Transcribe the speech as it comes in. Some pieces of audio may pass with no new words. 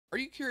Are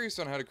you curious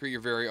on how to create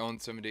your very own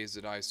 7 Days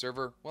to Die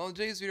server? Well, in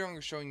today's video I'm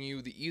going to be showing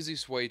you the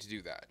easiest way to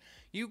do that.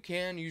 You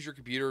can use your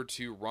computer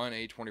to run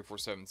a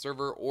 24/7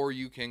 server, or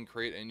you can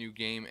create a new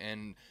game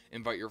and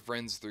invite your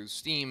friends through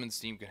Steam, and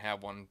Steam can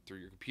have one through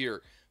your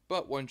computer.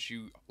 But once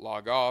you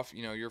log off,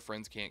 your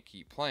friends can't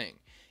keep playing.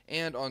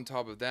 And on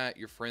top of that,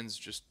 your friends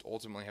just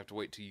ultimately have to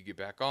wait till you get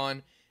back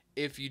on.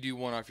 If you do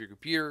one off your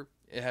computer,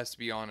 it has to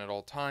be on at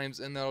all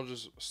times, and that'll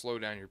just slow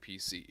down your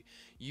PC.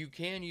 You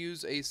can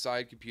use a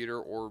side computer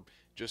or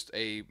just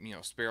a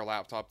spare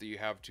laptop that you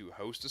have to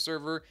host a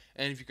server,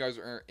 and if you guys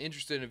are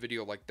interested in a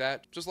video like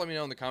that, just let me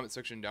know in the comment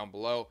section down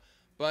below.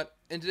 But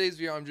in today's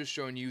video I'm just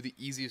showing you the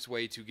easiest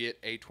way to get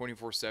a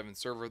 24/7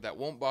 server that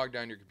won't bog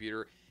down your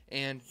computer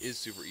and is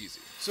super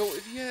easy. So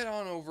if you head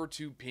on over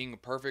to Ping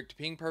Perfect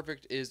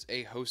is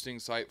a hosting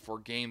site for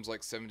games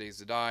like 7 Days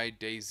to Die,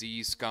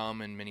 DayZ, Scum,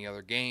 and many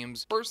other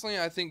games. Personally,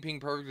 I think Ping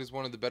Perfect is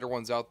one of the better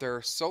ones out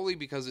there, solely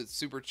because it's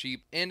super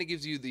cheap and it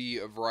gives you the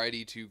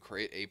variety to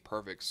create a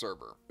perfect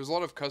server. There's a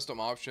lot of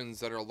custom options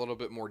that are a little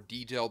bit more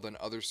detailed than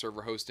other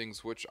server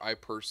hostings, which I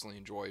personally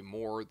enjoy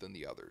more than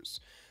the others.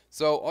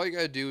 So all you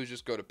gotta do is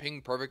just go to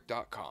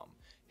pingperfect.com,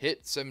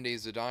 hit 7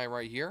 Days to Die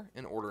right here,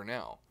 and order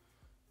now.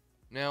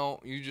 Now,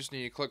 you just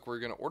need to click where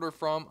you're going to order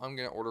from. I'm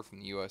going to order from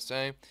the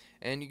USA.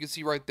 And you can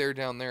see right there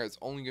down there, it's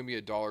only going to be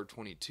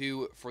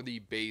 $1.22 for the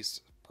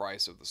base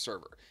price of the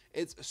server.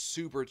 It's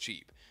super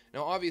cheap.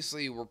 Now,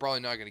 obviously, we're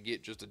probably not going to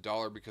get just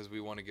 $1 because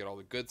we want to get all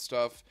the good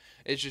stuff.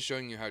 It's just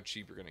showing you how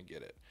cheap you're going to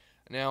get it.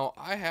 Now,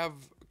 I have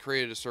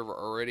created a server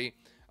already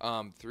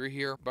through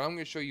here, but I'm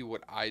going to show you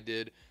what I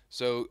did.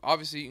 So,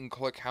 obviously, you can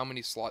click how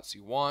many slots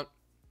you want.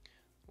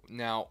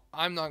 Now,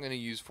 I'm not going to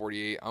use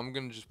 48. I'm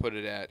going to just put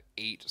it at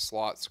 8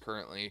 slots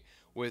currently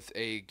with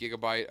a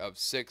gigabyte of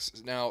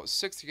 6. Now,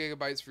 6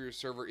 gigabytes for your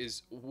server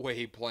is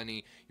way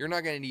plenty. You're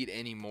not going to need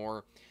any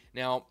more.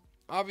 Now,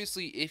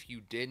 obviously, if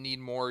you did need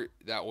more,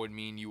 that would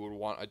mean you would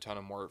want a ton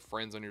of more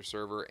friends on your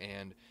server.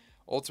 And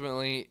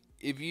ultimately,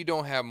 if you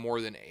don't have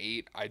more than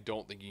 8, I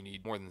don't think you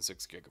need more than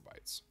 6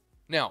 gigabytes.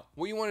 Now,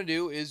 what you want to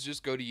do is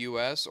just go to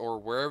US or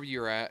wherever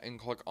you're at and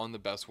click on the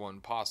best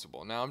one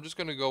possible. Now, I'm just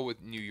going to go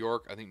with New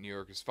York. I think New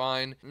York is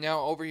fine.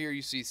 Now, over here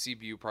you see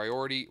CPU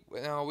priority.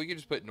 Now, we can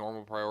just put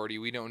normal priority.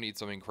 We don't need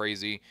something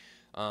crazy.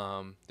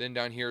 Then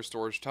down here,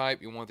 storage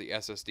type, you want the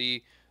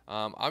SSD.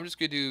 I'm just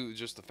going to do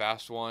just the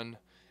fast one.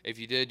 If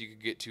you did, you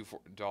could get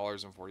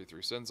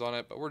 $2.43 on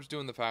it, but we're just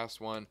doing the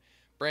fast one.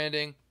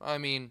 Branding, I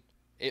mean,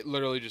 it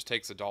literally just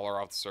takes $1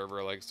 off the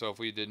server. So if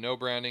we did no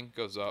branding,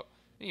 goes up.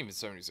 Even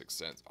 76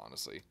 cents,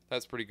 honestly.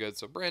 That's pretty good.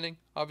 So branding,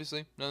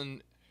 obviously,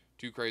 nothing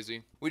too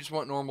crazy. We just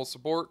want normal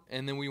support,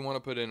 and then we want to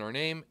put in our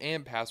name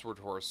and password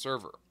to our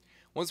server.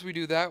 Once we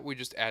do that, we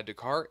just add to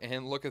cart,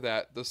 and look at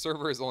that. The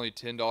server is only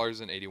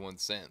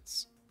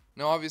 $10.81.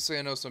 Now, obviously,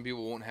 I know some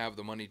people won't have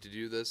the money to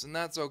do this, and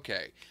that's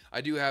okay.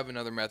 I do have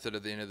another method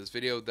at the end of this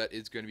video that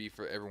is going to be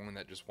for everyone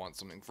that just wants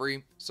something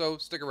free, so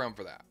stick around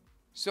for that.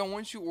 So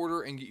once you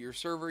order and get your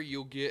server,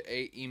 you'll get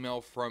an email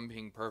from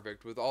Ping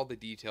Perfect with all the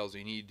details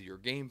you need to your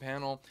game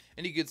panel,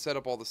 and you can set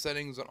up all the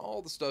settings and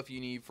all the stuff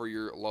you need for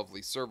your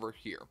lovely server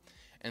here.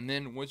 And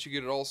then once you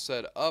get it all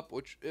set up,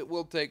 which it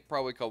will take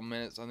probably a couple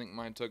minutes, I think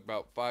mine took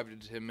about 5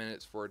 to 10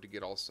 minutes for it to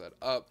get all set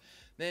up,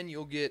 then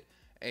you'll get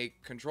a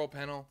control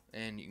panel,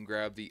 and you can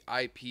grab the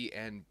IP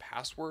and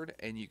password,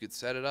 and you could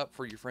set it up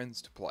for your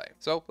friends to play.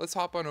 So let's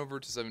hop on over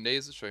to 7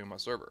 Days to show you my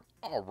server.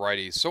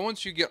 Alrighty, so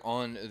once you get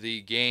on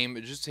the game,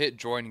 just hit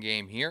join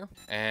game here,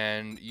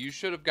 and you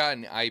should have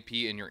gotten IP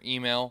in your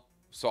email.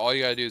 So all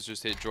you gotta do is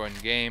just hit join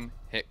game,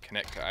 hit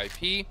connect to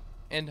IP,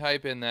 and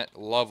type in that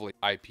lovely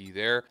IP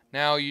there.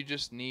 Now you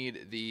just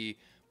need the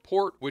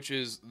port, which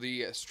is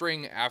the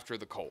string after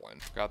the colon.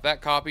 Got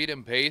that copied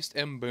and paste,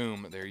 and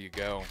boom, there you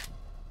go.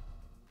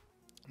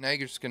 Now you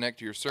can just connect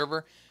to your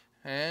server,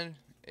 and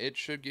it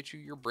should get you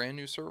your brand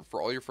new server for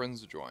all your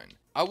friends to join.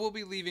 I will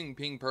be leaving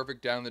Ping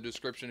Perfect down in the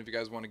description if you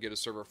guys want to get a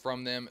server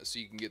from them so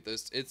you can get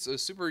this. It's a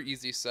super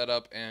easy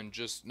setup and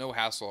just no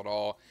hassle at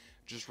all.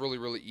 Just really,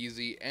 really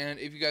easy. And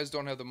if you guys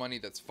don't have the money,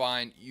 that's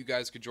fine. You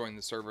guys could join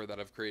the server that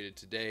I've created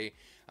today.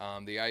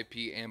 The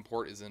IP and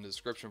port is in the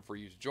description for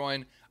you to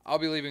join. I'll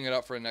be leaving it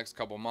up for the next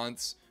couple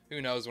months. Who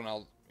knows when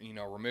I'll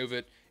remove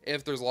it.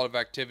 If there's a lot of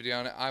activity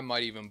on it, I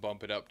might even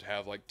bump it up to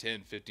have like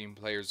 10, 15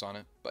 players on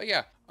it. But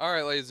yeah, all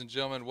right, ladies and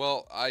gentlemen.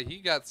 Well, he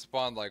got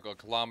spawned like a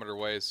kilometer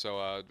away,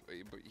 so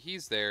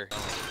he's there.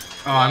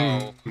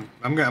 Oh,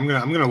 I'm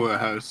gonna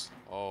let host.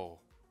 Oh,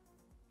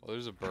 well,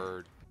 there's a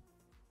bird.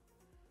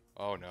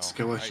 Oh no.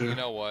 Skill issue. You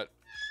know what?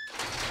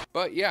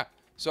 But yeah.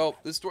 So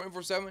this is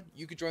 24/7.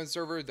 You can join the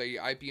server. The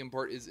IP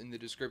import is in the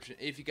description.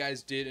 If you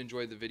guys did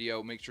enjoy the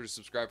video, make sure to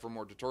subscribe for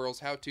more tutorials,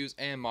 how-tos,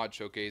 and mod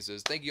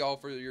showcases. Thank you all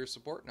for your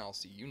support, and I'll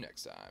see you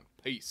next time.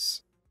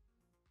 Peace.